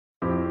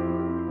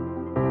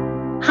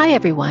Hi,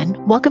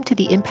 everyone. Welcome to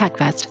the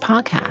ImpactVest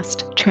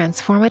podcast,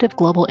 transformative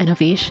global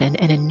innovation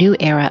in a new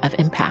era of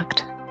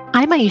impact.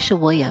 I'm Aisha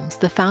Williams,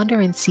 the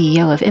founder and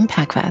CEO of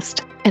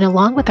ImpactVest, and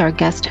along with our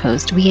guest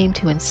host, we aim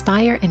to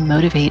inspire and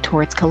motivate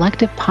towards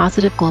collective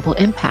positive global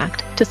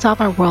impact to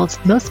solve our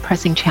world's most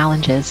pressing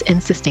challenges in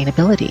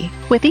sustainability.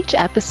 With each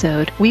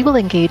episode, we will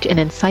engage in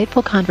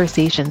insightful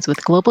conversations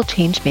with global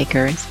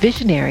changemakers,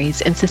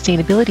 visionaries, and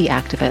sustainability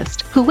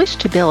activists who wish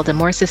to build a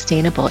more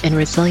sustainable and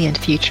resilient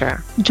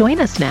future. Join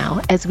us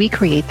now as we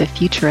create the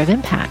future of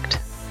impact.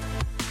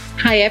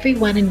 Hi,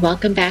 everyone, and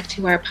welcome back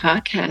to our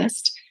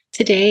podcast.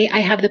 Today, I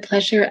have the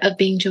pleasure of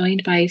being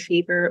joined by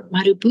Favour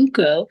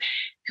Madubuko,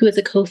 who is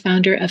a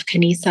co-founder of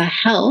Canisa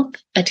Health,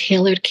 a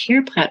tailored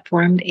care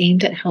platform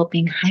aimed at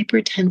helping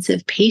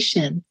hypertensive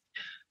patients.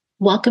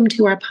 Welcome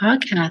to our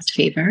podcast,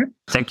 Favour.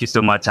 Thank you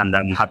so much, and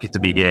I'm happy to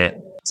be here.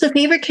 So,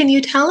 Favour, can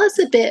you tell us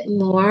a bit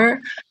more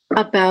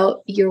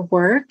about your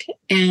work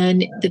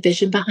and the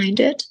vision behind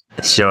it?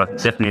 Sure,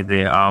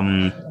 definitely.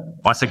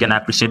 Once again, I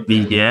appreciate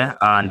being here,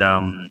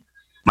 and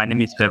my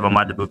name is Favour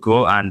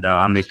Madubuko, and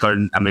I'm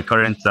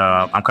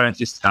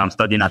currently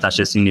studying at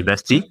Aisha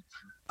University.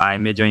 I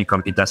major in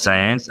computer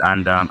science,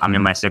 and I'm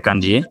in my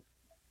second year.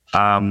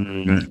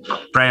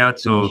 Prior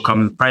to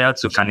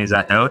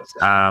Canisa Health,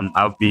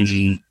 I've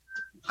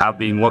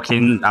been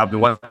working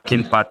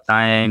part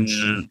time.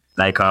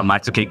 I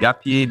took a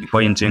gap year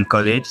before entering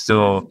college,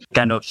 so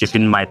kind of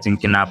shifting my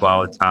thinking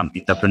about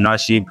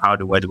entrepreneurship, how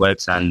the world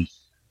works, and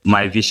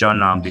my vision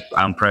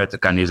prior to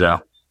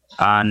Canisa.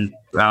 And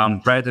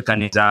prior to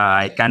Canisa,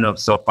 I kind of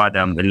suffered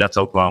a lot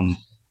of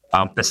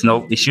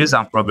personal issues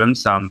and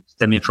problems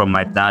stemming from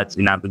my dad's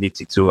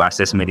inability to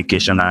access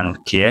medication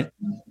and care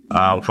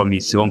from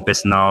his own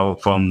personal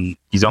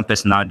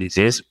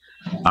disease,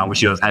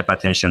 which was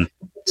hypertension.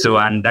 So,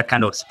 and that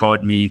kind of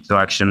spurred me to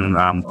action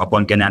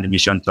upon getting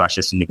admission to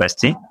Aisha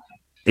University.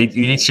 It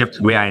really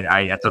shaped where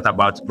I thought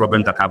about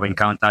problems that I've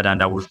encountered,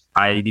 and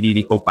I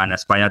really hope and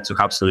aspire to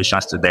have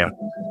solutions to them.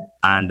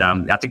 And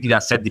I think it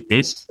has set the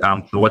pace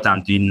for what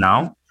I'm doing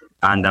now,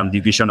 and the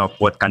vision of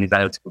what Canisa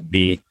Health could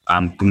be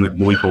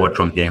moving forward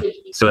from here.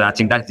 So I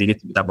think that's a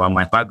little bit about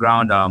my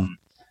background.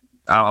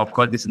 Of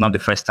course, this is not the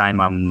first time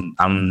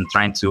I'm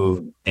trying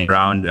to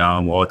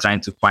or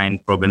trying to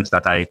find problems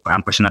that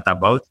I'm passionate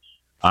about.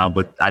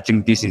 But I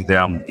think this is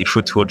a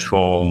foothold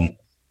for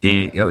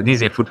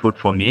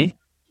me,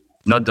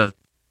 not just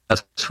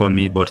for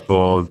me, but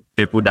for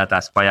people that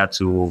aspire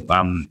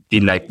to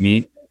be like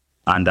me.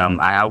 And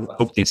I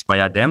hope to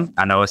inspire them,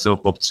 and I also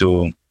hope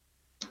to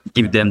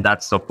give them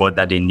that support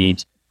that they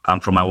need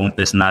from my own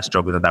personal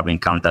struggle that I've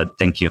encountered.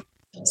 Thank you.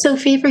 So,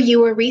 Favour,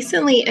 you were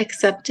recently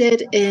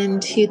accepted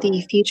into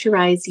the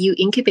Futurize U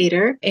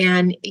Incubator,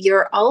 and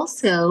you're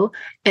also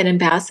an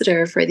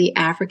ambassador for the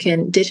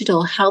African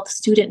Digital Health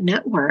Student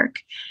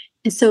Network.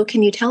 And so,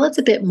 can you tell us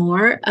a bit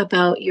more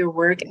about your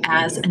work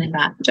as an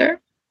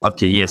ambassador?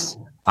 Okay, yes.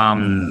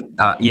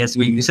 Yes,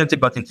 we recently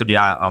got into the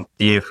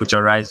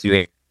Futurize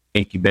U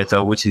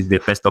Incubator, which is the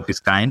first of its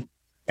kind,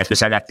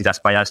 especially as it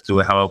aspires to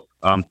help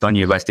turn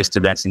university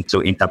students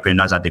into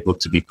entrepreneurs that they hope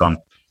to become.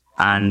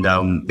 And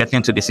getting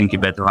into this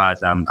incubator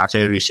has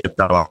actually reshaped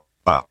our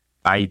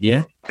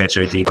idea,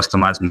 penetrating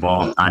customers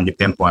more and the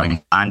pain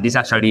point. And this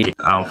actually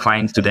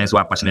finds students who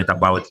are passionate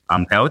about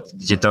health,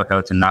 digital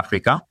health in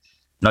Africa,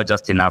 not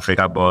just in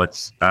Africa,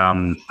 but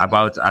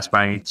about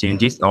aspiring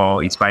changes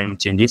or inspiring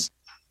changes,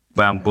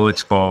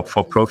 both for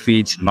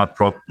profit, not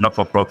for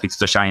profit,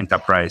 social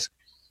enterprise.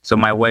 So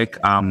my work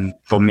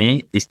for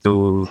me is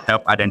to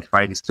help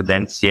identify the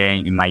students here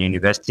in my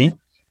university,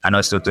 and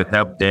also to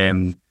help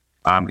them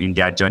in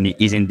their journey,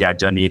 easing their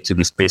journey to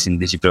the space in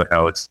digital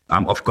health.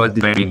 Of course,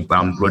 the very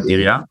broad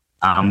area.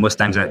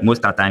 Most of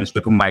the times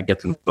people might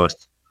get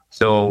lost.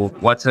 So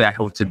what I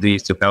hope to do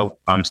is to help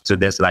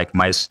students like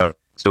myself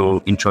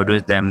to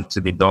introduce them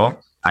to the door,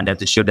 and then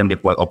to show them the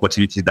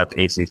opportunities that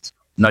exist,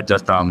 not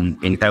just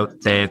in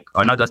health tech,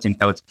 or not just in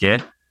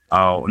healthcare,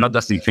 not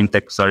just in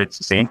fintech, sorry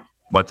to say,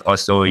 but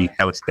also in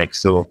health tech.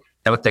 So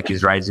health tech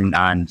is rising,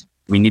 and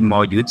we need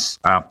more youths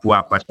who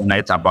are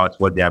passionate about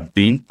what they are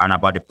doing and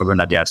about the problem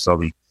that they are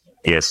solving.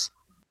 Yes.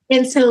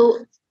 And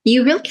so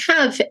you really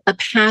have a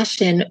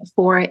passion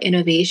for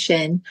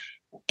innovation,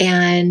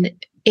 and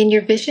in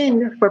your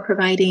vision for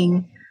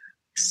providing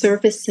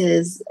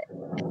services,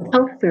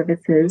 health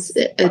services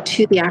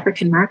to the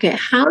African market,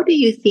 how do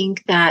you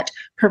think that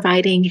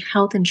providing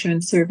health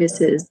insurance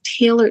services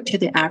tailored to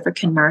the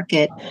African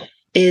market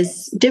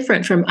is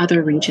different from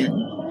other regions?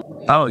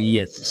 Oh,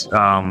 yes.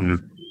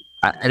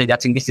 I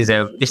think this is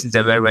a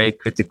very, very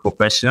critical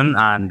question,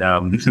 and I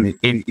would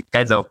say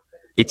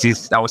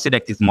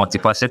that it's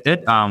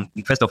multifaceted.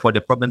 First of all,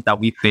 the problem that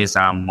we face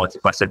are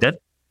multifaceted,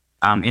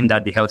 in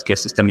that the healthcare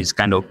system is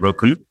kind of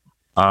broken,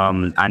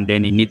 and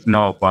then it needs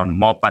more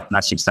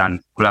partnerships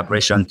and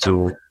collaboration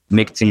to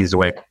make things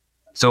work.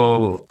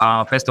 So,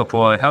 first of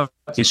all, health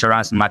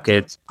insurance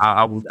market,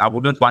 I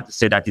wouldn't want to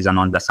say that is an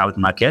underserved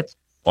market,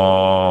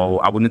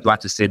 or I wouldn't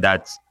want to say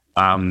that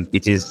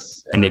it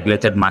is a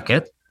neglected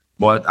market.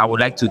 but I would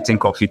like to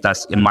think of it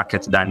as a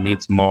market that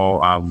needs more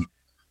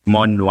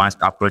nuanced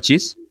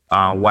approaches.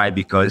 Why?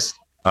 Because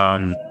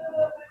when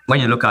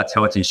you look at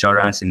health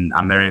insurance in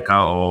America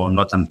or in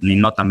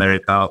North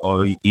America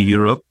or in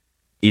Europe,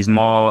 is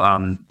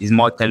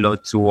more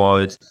tailored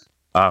towards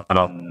how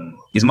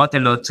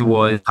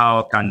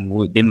can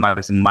they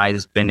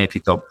maximize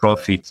benefit or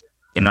profit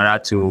in order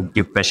to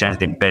give patients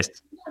the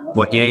best.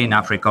 But here in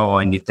Africa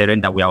or in the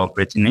terrain that we are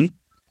operating in,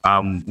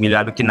 we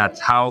are looking at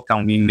how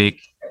can we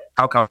make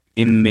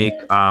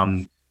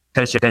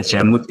patients in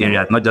remote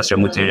areas, not just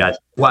remote areas,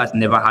 who has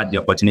never had the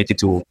opportunity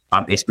to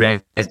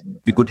experience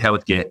good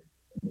healthcare,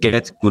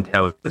 get good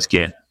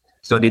healthcare.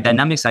 So the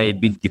dynamics are a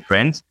bit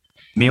different.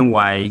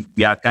 Meanwhile,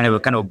 we are kind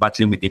of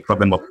battling with the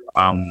problem of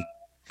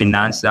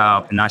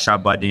financial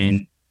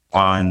burden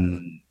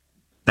on.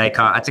 Like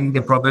I think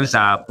the problems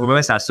are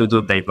so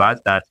diverse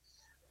that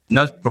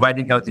not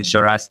providing health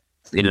insurance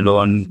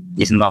alone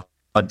is not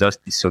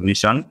just the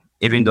solution,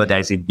 even though there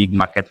is a big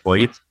market for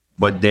it.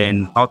 But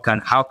then how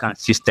can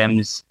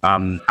systems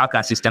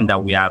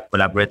that we are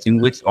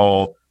collaborating with,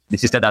 or the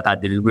systems that are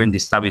delivering the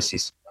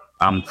services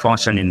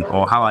functioning,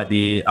 or how are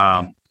they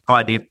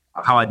practicing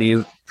how are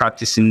they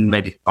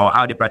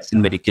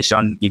practicing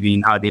medication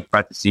giving, how are they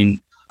practicing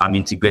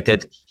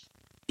integrated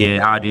care,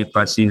 how are they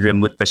practicing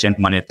remote patient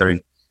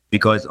monitoring,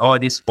 because all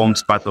this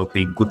forms part of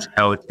a good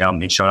health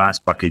insurance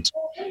package.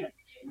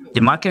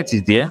 The market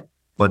is there,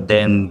 but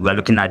then we're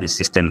looking at the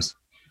systems.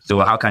 So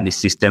how can the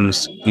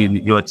systems,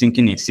 you're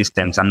thinking in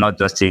systems and not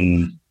just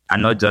in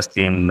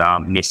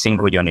a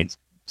single unit.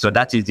 So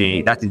that is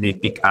the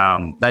big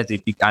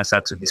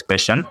answer to this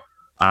question.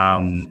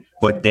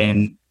 But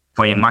then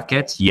for a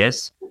market,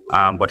 yes.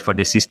 But for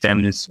the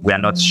systems, we are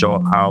not sure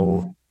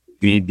how.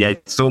 There's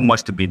so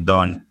much to be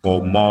done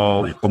for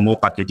more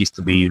packages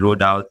to be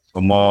rolled out,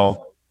 for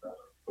more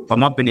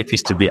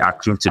benefits to be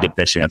accrued to the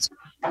patients.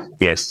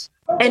 Yes.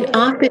 And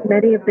often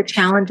many of the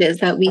challenges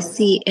that we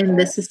see in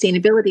the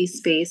sustainability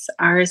space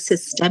are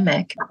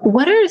systemic.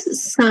 What are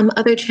some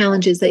other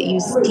challenges that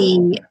you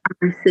see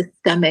are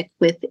systemic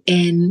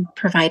within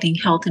providing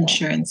health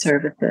insurance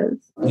services?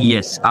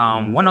 Yes.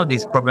 One of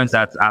these problems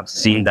that I've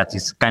seen that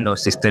is kind of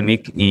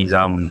systemic is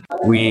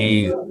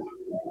we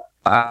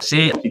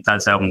say it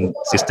as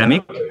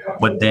systemic,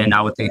 but then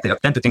I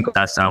tend to think of it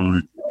as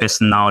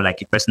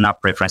personal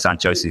preference and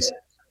choices.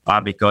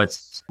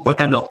 Because what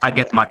kind of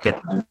target market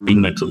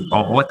being made to,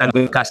 or what kind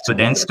of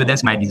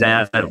students might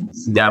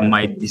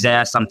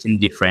desire something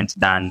different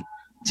than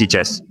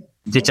teachers.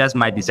 Teachers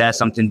might desire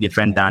something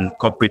different than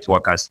corporate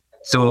workers.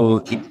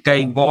 So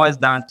it boils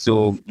down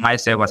to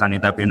myself as an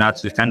entrepreneur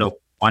to kind of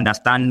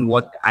understand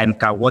what I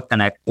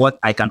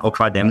can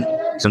offer them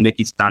to make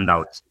it stand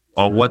out,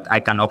 or what I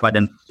can offer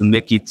them to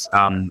make it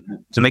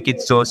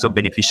so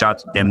beneficial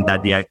to them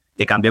that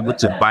they can be able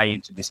to buy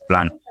into this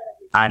plan.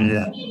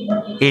 And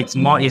it's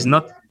not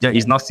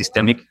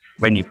systemic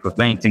when you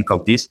think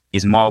of this.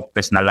 It's more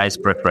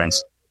personalized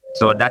preference.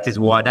 So that's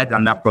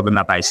another problem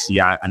that I see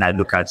and I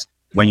look at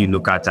when you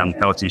look at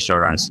health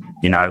insurance.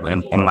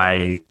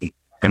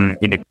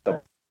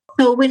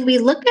 So when we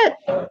look at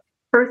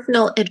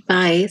personal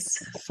advice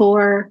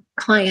for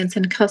clients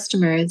and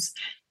customers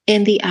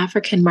in the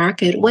African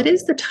market, what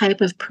is the type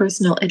of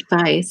personal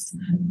advice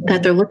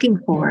that they're looking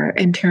for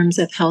in terms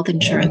of health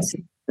insurance?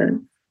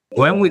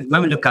 When we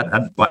look at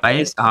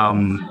advice,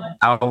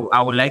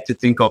 I would like to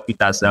think of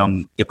it as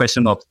a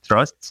question of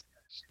trust,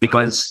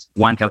 because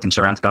one health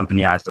insurance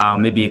company has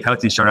maybe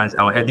health insurance,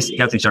 or this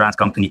health insurance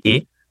company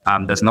A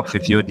does not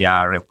fulfill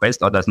their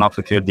request, or does not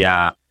fulfill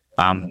their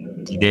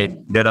they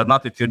does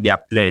not fulfill their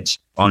pledge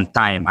on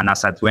time and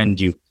as at when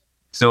due.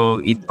 So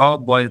it all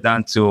boils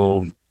down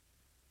to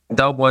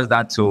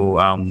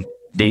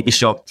the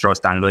issue of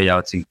trust and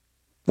loyalty.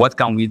 What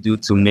can we do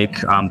to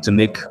make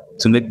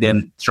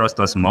them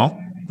trust us more?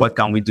 What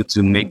can we do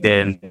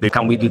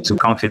to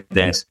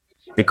confidence?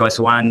 Because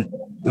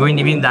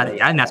even that,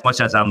 and as much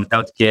as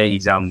healthcare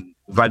is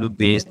value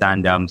based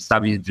and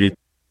service driven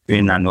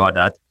and all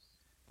that,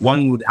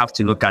 one would have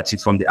to look at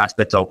it from the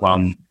aspect of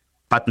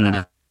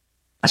partnership.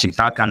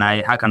 How can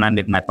I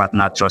make my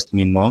partner trust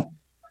me more?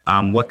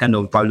 What kind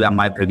of value am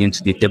I bringing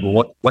to the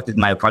table? What is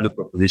my value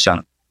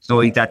proposition?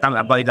 So it's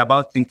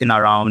about thinking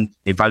around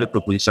a value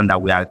proposition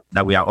that we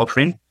are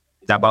offering.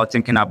 It's about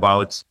thinking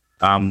about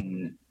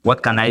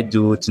what can I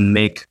do to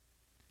make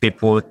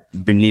people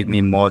believe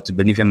me more, to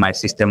believe in my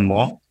system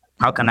more?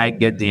 How can I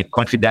get the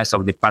confidence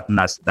of the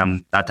partners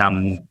that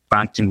I'm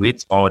banking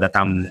with, or that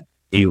I'm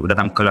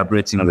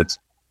collaborating with?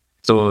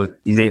 So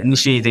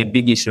it's a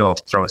big issue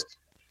of trust.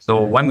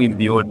 So when we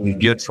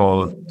build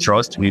for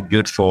trust, we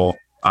build for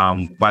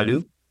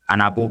value,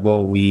 and above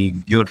all, we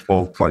build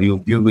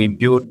we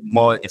build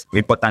more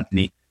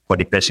importantly for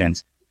the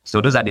patients.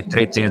 So those are the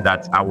three things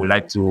that I would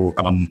like to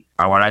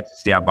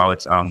say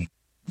about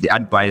the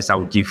advice I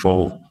would give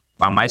for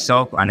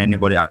myself and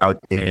anybody out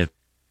there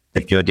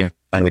building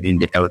within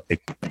the health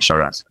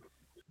insurance.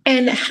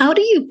 And how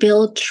do you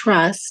build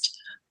trust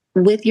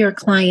with your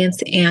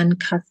clients and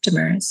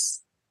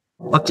customers?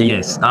 Okay,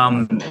 yes.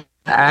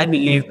 I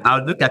believe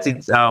I'll look at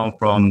it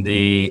from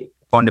the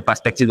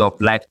perspective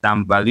of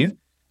lifetime value.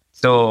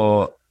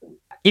 So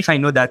if I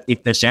know that a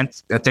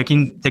patient,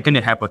 taking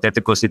a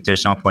hypothetical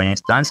situation, for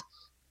instance,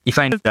 if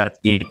I know that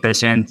a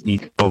patient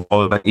is,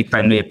 or if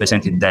I know a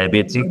patient is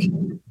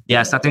diabetic, there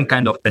are certain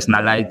kind of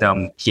personalized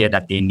care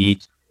that they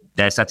need.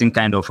 There's certain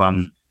kind of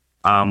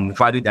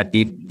value that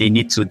they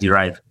need to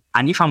derive.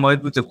 And if I'm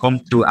able to come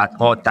through at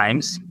all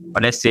times,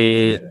 or let's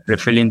say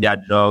refilling their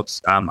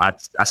drugs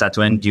as at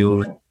when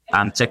due,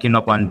 checking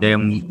up on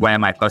them via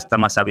my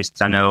customer service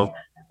channel,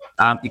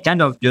 it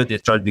kind of builds the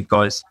trust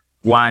because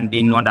one, they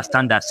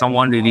understand that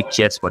someone really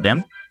cares for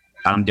them.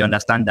 They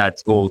understand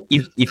that, oh,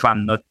 if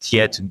I'm not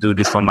here to do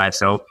this for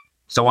myself,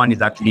 someone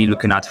is actually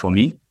looking out for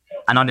me.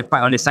 And on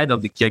the side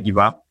of the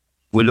caregiver,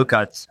 we look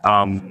at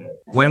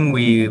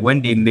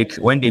when they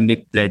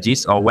make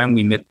pledges or when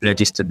we make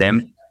pledges to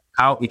them,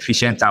 how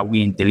efficient are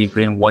we in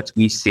delivering what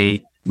we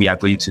say we are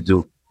going to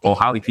do, or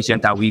how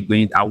efficient are we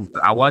going,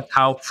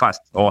 how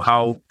fast or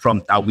how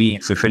prompt are we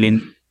in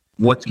fulfilling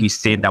what we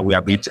say that we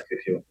are going to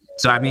fulfill.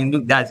 So I mean,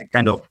 look, that's the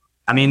kind of,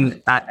 I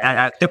mean,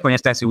 I take for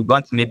instance, you've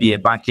gone to maybe a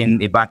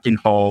banking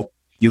hall,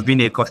 you've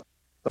been a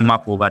customer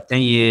for over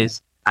 10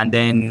 years, and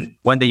then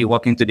one day you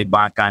walk into the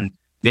bank and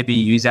maybe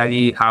you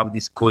usually have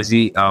this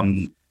cozy,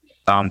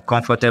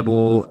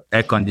 comfortable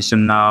air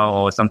conditioner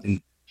or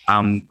something,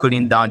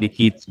 cooling down the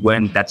heat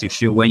that you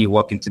feel when you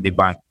walk into the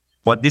bank.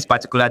 But this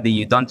particular day,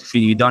 you don't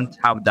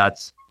have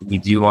that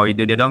with you, or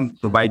they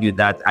don't provide you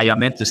that. And you're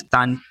meant to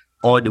stand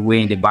all the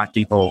way in the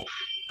banking hall.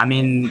 I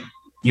mean,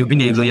 you've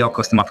been a loyal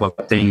customer for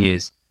 10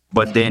 years,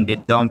 but then they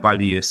don't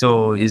value you.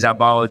 So it's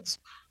about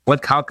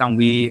how can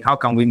we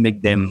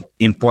make them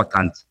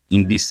important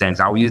in this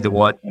sense? I'll use the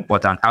word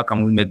important. How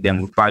can we make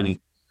them value?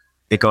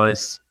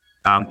 Because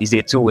it's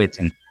a two-way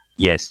thing.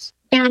 Yes.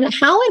 And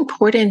how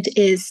important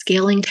is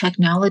scaling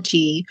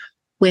technology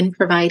when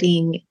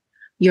providing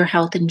your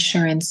health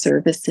insurance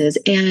services?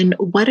 And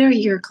what are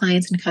your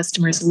clients and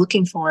customers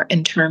looking for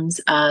in terms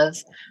of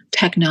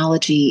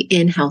technology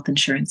in health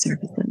insurance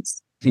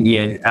services?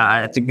 Yeah,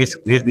 I think this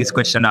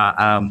question.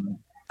 I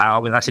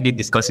was actually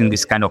discussing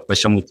this kind of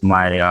question with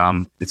my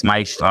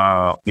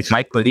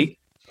colleague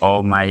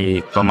or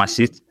my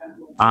pharmacist,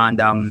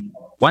 and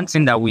one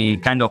thing that we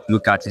kind of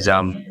look at is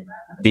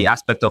the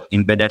aspect of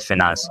embedded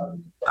finance.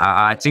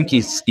 I think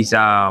it's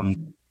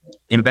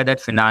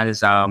embedded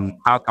finance.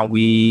 How can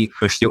we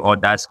pursue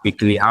orders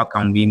quickly? How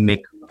can we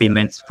make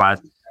payments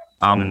fast?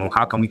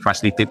 How can we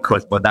facilitate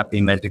cross-border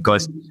payments?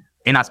 Because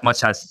in as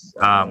much as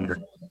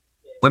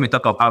when we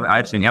talk about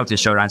health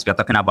insurance, we are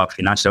talking about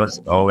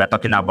financials, or we are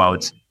talking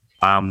about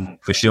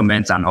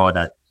fulfillment and all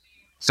that.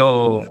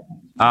 So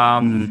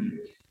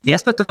the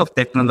aspect of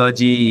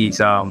technology is,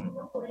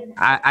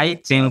 I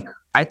think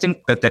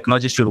the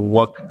technology should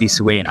work this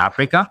way in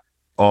Africa.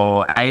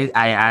 Or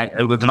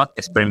we've not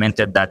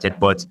experimented that yet,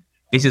 but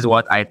this is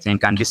what I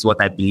think, and this is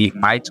what I believe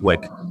might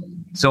work.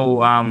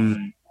 So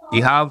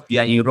you are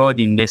enrolled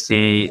in, let's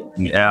say,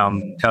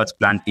 health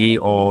plan A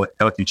or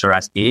health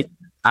insurance A,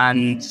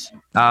 and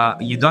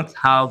you don't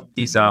have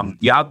this.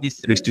 You have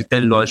this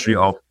restricted luxury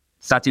of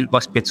certain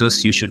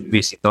hospitals you should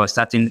visit, or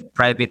certain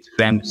private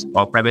firms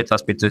or private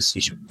hospitals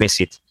you should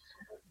visit.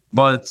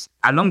 But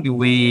along the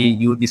way,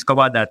 you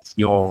discover that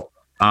your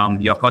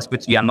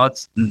hospital, you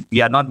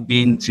are not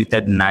being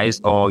treated nice,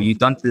 or you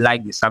don't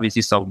like the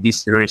services of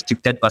these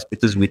restricted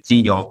hospitals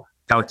within your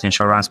health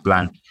insurance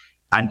plan,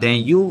 and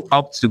then you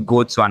opt to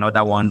go to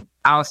another one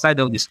outside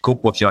of the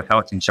scope of your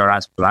health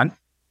insurance plan.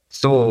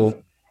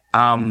 So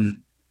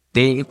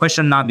the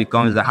question now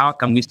becomes that how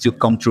can we still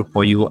come through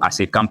for you as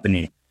a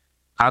company?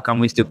 How can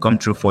we still come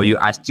through for you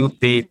and still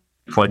pay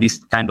for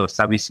this kind of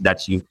service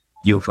that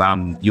you've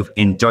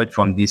enjoyed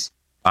from this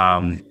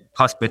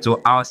hospital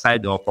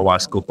outside of our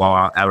scope,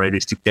 or our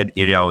restricted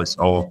areas,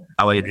 or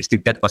our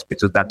restricted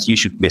hospitals that you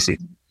should visit?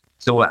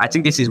 So I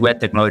think this is where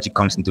technology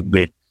comes into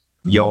play.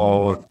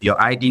 Your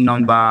ID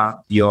number,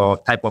 your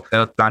type of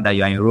health plan that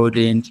you are enrolled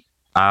in.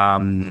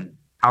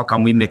 How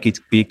can we make it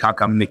quick? How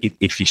can we make it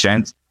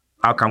efficient?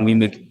 How can we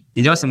make?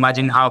 You just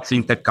imagine how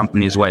fintech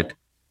companies work.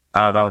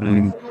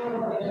 There's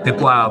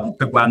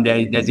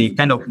a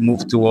kind of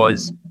move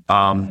towards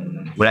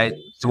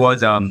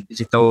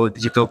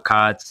digital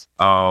cards,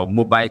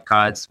 mobile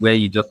cards, where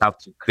you just have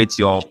to create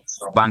your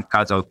bank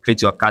cards or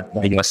create your card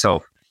by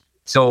yourself.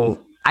 So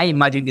I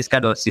imagine this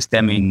kind of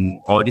system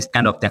or this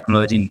kind of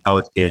technology in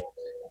healthcare,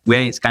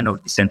 where it's kind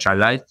of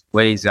decentralized,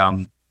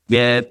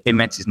 where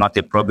payment is not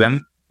a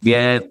problem,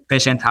 where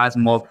patient has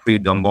more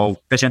freedom, or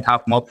patient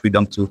have more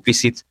freedom to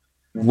visit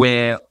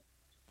where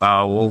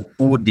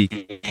who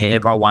they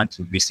ever want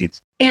to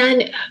visit.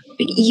 And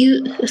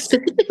you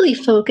specifically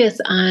focus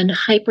on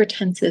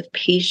hypertensive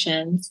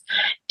patients,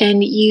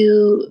 and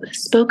you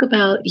spoke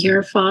about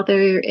your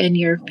father and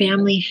your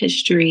family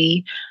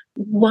history.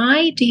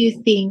 Why do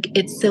you think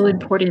it's so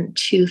important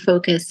to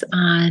focus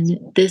on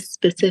this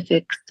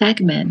specific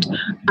segment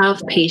of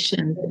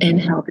patients in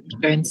health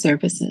insurance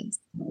services?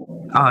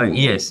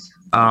 Yes.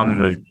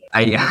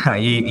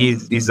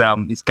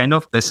 It's kind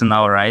of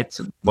personal, right?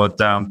 But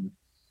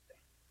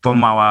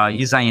from our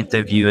user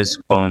interviews,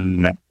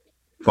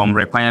 from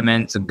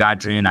requirements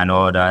gathering and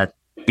all that,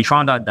 we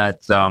found out that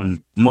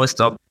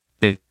most of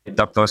the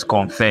doctors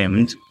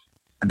confirmed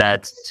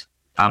that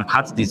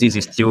heart disease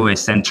is still a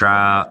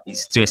central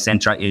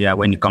area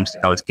when it comes to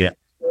healthcare.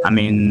 I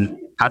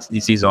mean, heart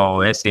disease, or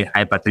let's say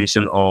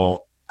hypertension,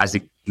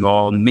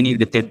 or many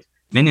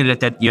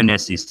related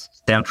illnesses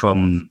stem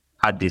from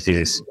heart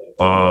diseases,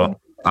 or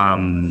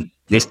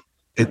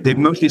they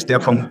mostly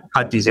stem from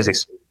heart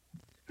diseases.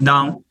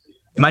 Now,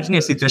 imagine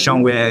a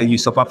situation where you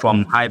suffer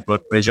from high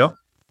blood pressure,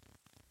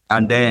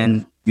 and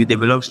then you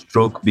develop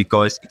stroke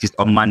because it is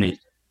unmanaged,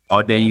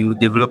 or then you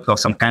develop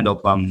some kind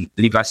of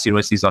liver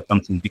cirrhosis or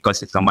something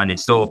because it's unmanaged.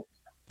 So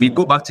we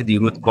go back to the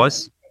root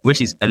cause, which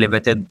is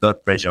elevated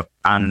blood pressure,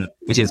 and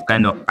which is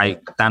kind of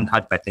high-term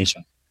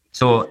hypertension.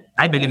 So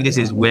I believe this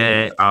is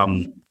where,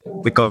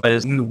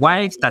 because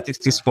why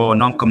statistics for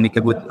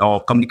non-communicable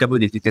or communicable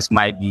diseases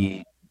might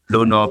be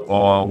blown up,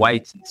 or why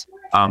it's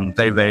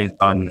very, very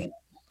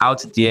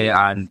out there,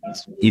 and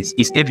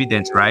it's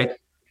evident, right?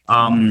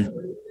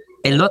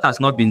 A lot has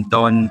not been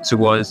done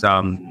towards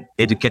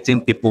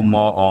educating people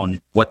more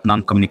on what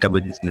non-communicable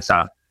diseases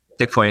are.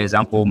 Take, for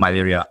example,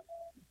 malaria.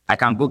 I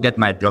can go get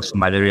my drugs for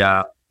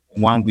malaria.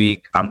 1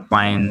 week, I'm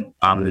fine.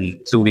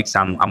 2 weeks,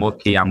 I'm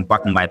okay. I'm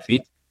back on my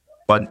feet.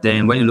 But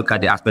then when you look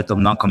at the aspect of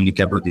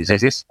non-communicable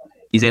diseases,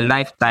 it's a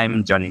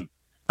lifetime journey.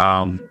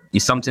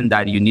 It's something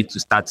that you need to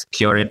start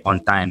curing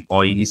on time,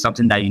 or it is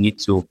something that you need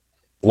to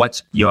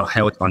watch your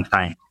health on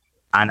time.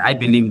 And I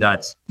believe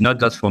that, not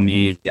just for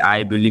me,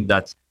 I believe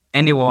that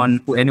anyone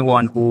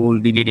who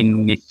really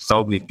needs to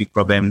solve a big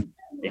problem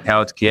in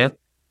healthcare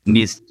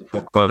needs to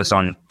focus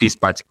on these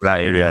particular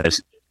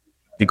areas,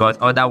 because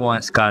other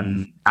ones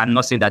can, I'm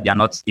not saying that they are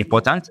not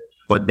important,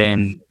 but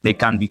then they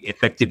can be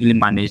effectively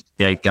managed.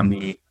 There can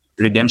be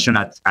redemption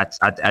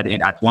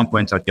at one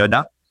point or the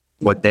other.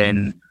 But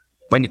then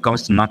when it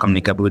comes to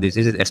non-communicable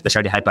diseases,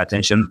 especially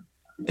hypertension,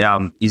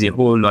 is a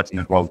whole lot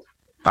involved.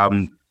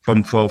 For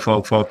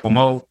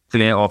more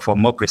clear or for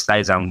more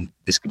precise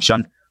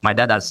description, my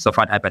dad has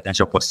suffered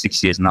hypertension for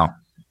 6 years now,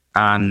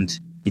 and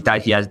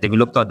he has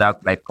developed other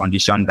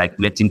conditions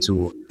relating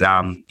to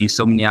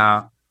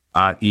insomnia.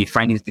 He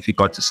finds it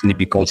difficult to sleep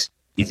because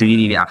it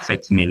really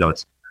affects me a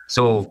lot.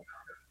 So,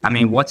 I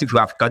mean, what if you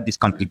have got these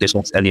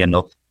complications early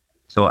enough?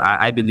 So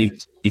I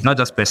believe it's not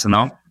just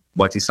personal,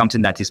 but it's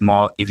something that is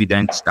more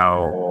evident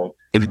or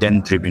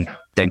evidence-driven.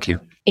 Thank you.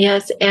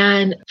 Yes,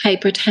 and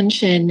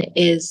hypertension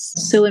is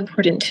so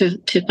important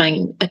to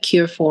find a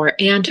cure for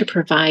and to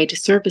provide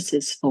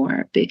services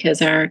for,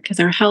 because our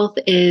health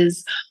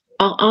is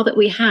all that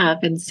we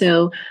have. And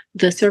so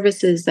the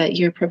services that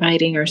you're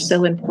providing are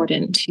so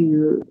important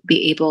to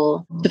be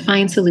able to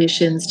find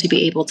solutions, to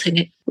be able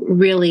to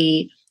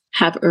really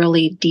have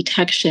early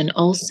detection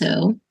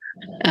also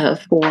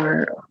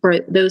for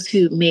those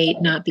who may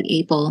not be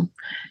able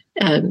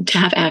to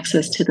have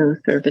access to those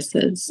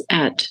services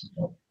at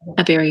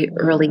a very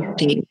early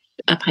stage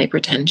of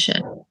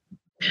hypertension.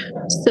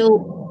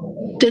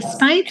 So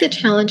despite the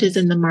challenges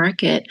in the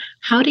market,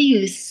 how do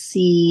you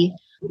see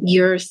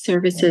your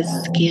services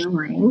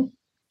scaling?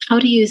 How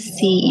do you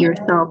see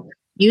yourself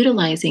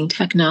utilizing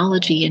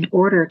technology in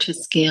order to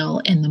scale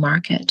in the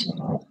market?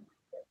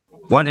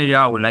 One area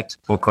I would like to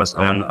focus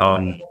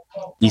on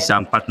is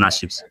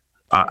partnerships.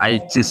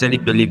 I sincerely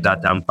believe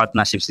that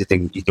partnerships is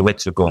the way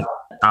to go.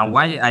 And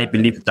why I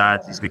believe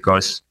that is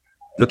because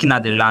looking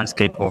at the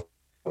landscape of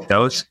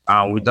health,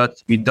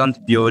 we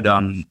don't build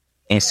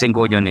a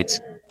single unit,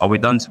 or we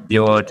don't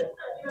build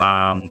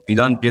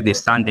a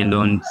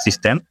standalone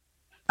system.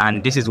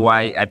 And this is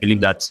why I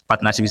believe that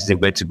partnerships is the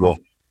way to go.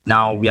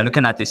 Now we are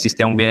looking at a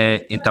system where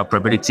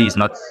interoperability is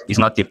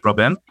not a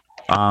problem.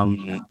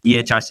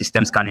 EHR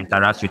systems can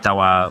interact with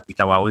our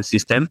own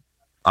system.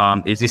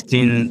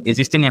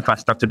 Existing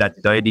infrastructure that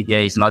is already here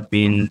is not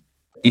being,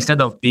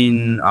 instead of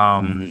being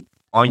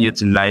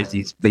unutilized,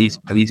 it's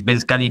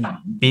basically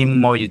being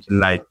more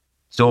utilized.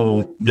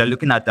 So we are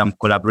looking at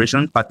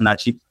collaboration,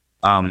 partnership.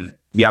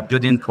 We are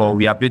building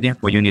for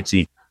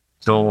unity.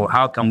 So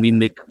how can we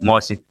make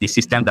the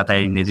systems that are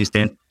in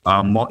existence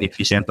more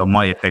efficient or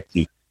more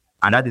effective?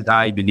 And that is how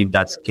I believe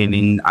that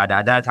scaling.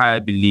 That's how I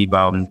believe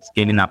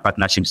scaling and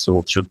partnerships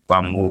should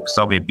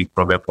solve a big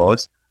problem for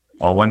us.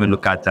 Or when we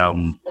look at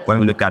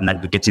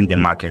navigating the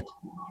market.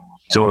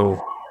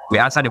 So we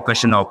answer the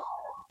question of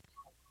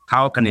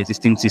how can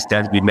existing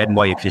systems be made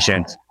more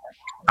efficient?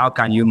 How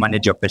can you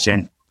manage your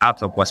patient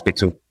out of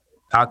hospital?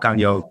 How can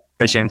your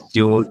patient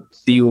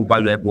still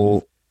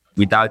valuable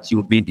without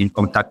you being in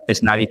contact,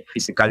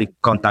 physically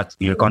contact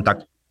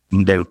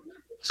with them?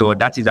 So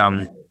that is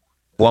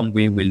one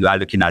way we are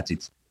looking at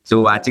it.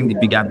 So I think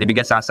the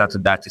biggest answer to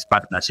that is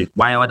partnership.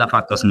 Why other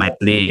factors might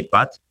play a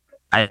part,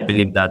 I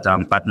believe that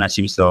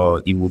partnerships,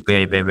 it will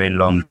play a very, very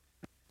long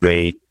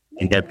way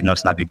in helping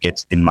us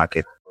navigate the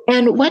market.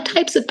 And what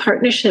types of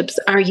partnerships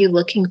are you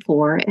looking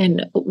for?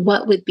 And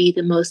what would be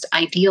the most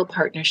ideal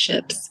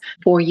partnerships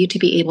for you to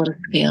be able to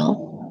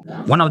scale?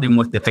 One of the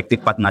most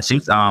effective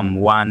partnerships,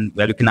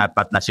 we're looking at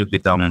partnerships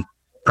with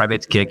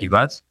private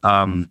caregivers.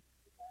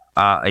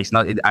 It's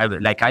not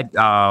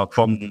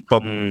from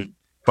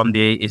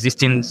the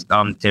existing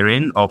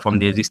terrain or from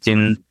the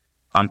existing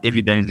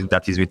evidence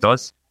that is with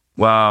us.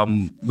 Well,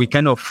 we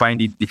kind of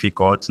find it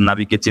difficult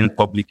navigating the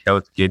public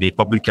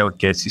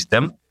healthcare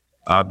system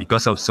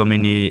because of so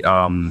many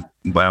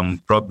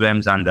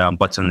problems and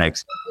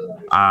bottlenecks,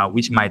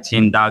 which might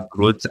hinder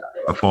growth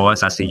for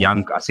us as a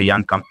young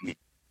company.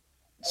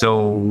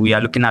 So we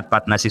are looking at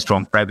partnerships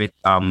from private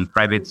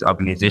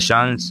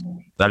organizations.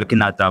 We are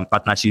looking at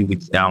partnership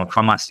with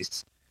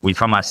pharmacists,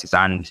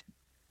 and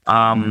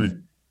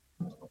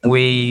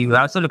we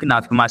are also looking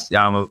at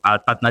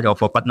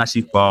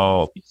partnership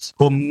for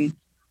home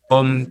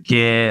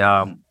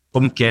care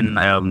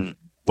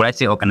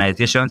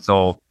organizations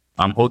or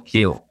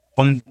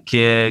home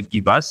care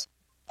givers,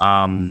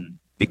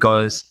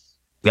 because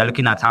we are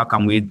looking at how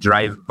can we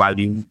drive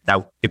value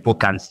that people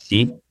can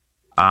see.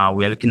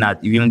 We are looking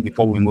at even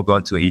before we move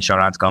on to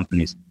insurance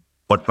companies.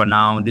 But for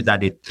now, these are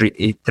the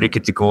three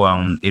critical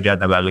areas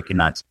that we are looking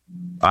at.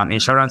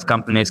 Insurance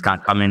companies can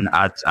come in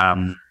at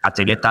a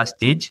later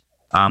stage,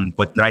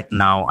 but right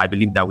now, I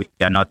believe that we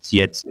are not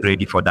yet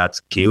ready for that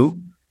scale.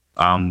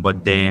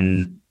 But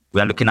then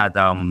we are looking at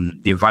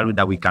the value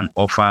that we can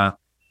offer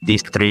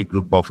these three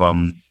group of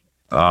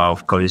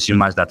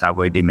consumers that I've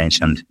already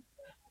mentioned.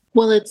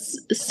 Well, it's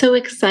so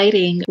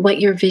exciting what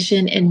your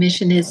vision and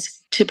mission is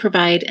to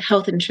provide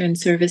health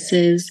insurance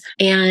services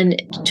and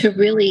to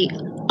really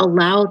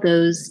allow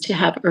those to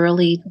have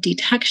early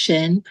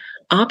detection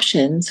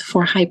options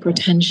for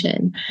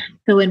hypertension.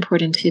 So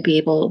important to be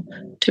able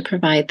to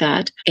provide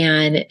that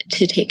and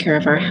to take care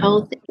of our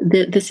health.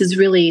 This is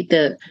really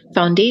the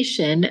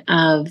foundation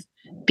of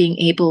being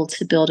able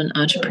to build an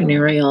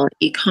entrepreneurial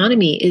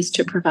economy, is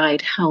to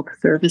provide health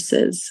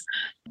services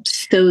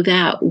so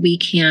that we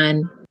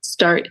can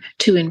start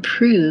to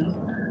improve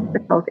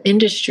the health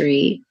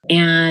industry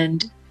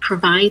and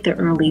provide the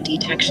early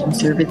detection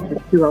services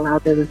to allow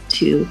those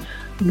to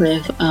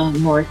live a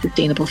more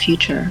sustainable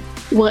future.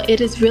 Well, it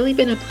has really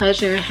been a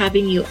pleasure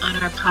having you on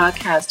our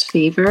podcast,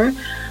 Favour.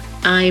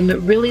 I'm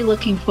really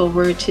looking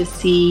forward to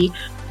see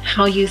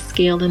how you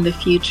scale in the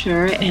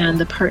future and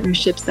the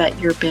partnerships that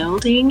you're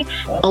building.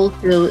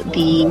 Also,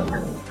 the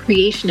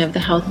creation of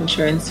the health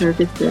insurance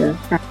services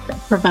that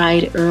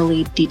provide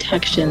early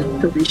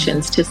detection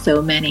solutions to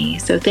so many.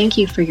 So thank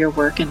you for your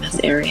work in this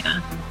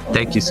area.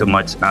 Thank you so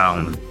much,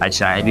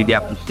 Aisha. I really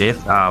appreciate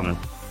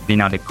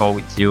being on the call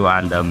with you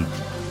and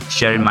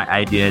sharing my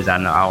ideas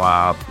and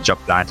our job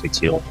plans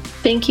with you.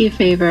 Thank you,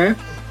 Favour.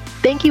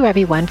 Thank you,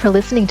 everyone, for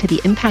listening to the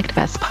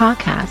ImpactVest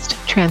podcast,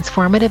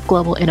 transformative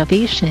global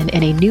innovation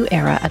in a new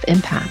era of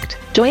impact.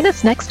 Join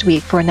us next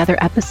week for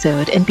another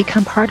episode and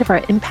become part of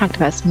our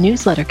ImpactVest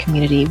newsletter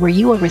community, where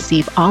you will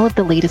receive all of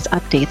the latest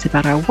updates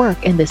about our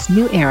work in this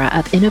new era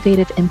of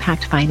innovative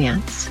impact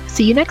finance.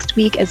 See you next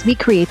week as we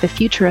create the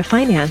future of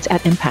finance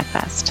at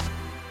ImpactVest.